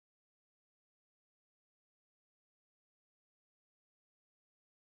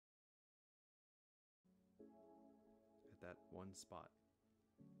one spot.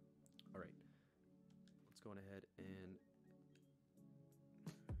 Alright. Let's go on ahead and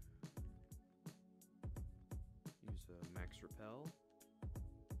use a max repel.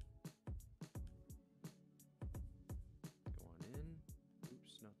 Go on in.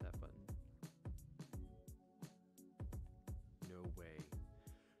 Oops, not that button. No way.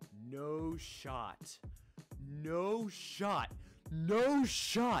 No shot. No shot. No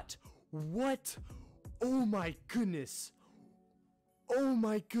shot. What? Oh my goodness. Oh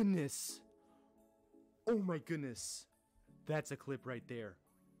my goodness. Oh my goodness. That's a clip right there.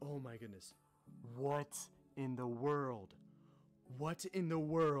 Oh my goodness. What in the world? What in the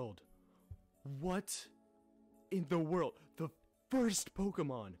world? What in the world? The first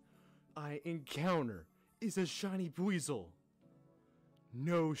Pokemon I encounter is a shiny Buizel.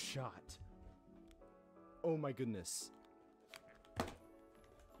 No shot. Oh my goodness.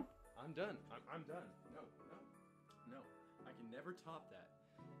 I'm done. I'm done. No. I can never top that.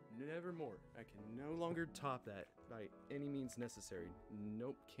 Nevermore. I can no longer top that by any means necessary.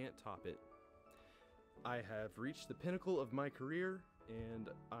 Nope, can't top it. I have reached the pinnacle of my career, and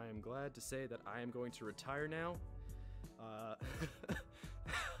I am glad to say that I am going to retire now.